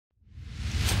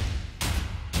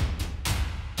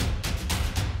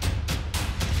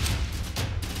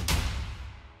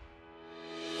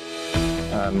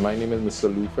And my name is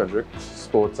Mr. Lou Frederick,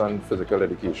 Sports and Physical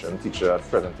Education teacher at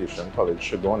Presentation College,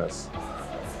 Chaguanas.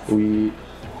 We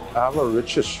have a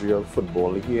rich history of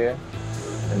football here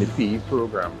in the PE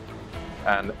program,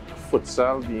 and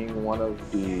futsal being one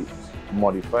of the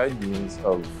modified means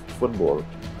of football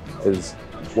is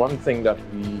one thing that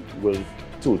we will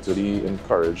totally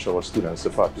encourage our students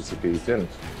to participate in.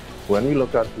 When we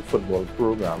look at the football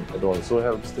program, it also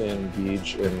helps to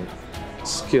engage in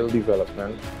skill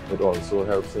development. It also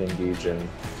helps to engage in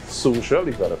social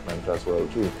development as well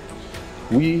too.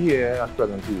 We here at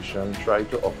Presentation try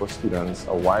to offer students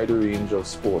a wide range of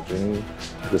sporting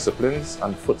disciplines,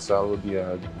 and futsal will be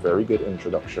a very good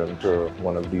introduction to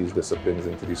one of these disciplines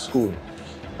into the school.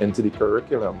 Into the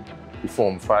curriculum, the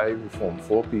Form 5, the Form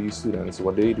 4 PE students,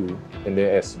 what they do in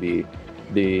their SBA,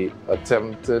 they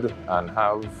attempted and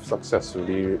have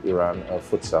successfully run a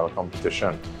futsal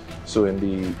competition. So in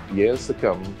the years to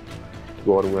come,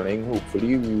 God willing,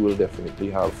 hopefully we will definitely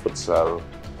have futsal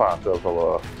part of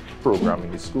our program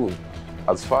in the school.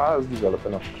 As far as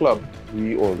developing a club,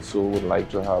 we also would like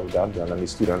to have that done, and the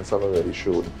students have already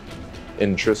showed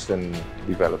interest in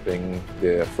developing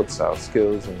their futsal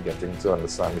skills and getting to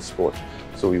understand the sport.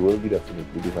 So we will be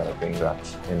definitely developing that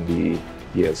in the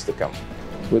years to come.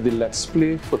 With the Let's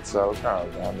Play Futsal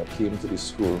Caravan that came to the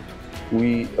school,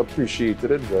 we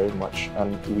appreciated it very much,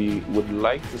 and we would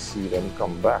like to see them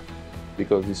come back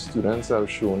because the students have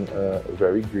shown a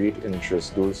very great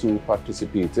interest, those who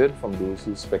participated from those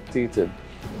who spectated.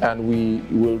 And we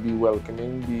will be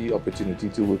welcoming the opportunity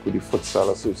to work with the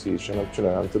Futsal Association of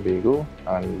Trinidad and Tobago,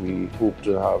 and we hope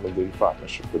to have a good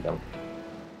partnership with them.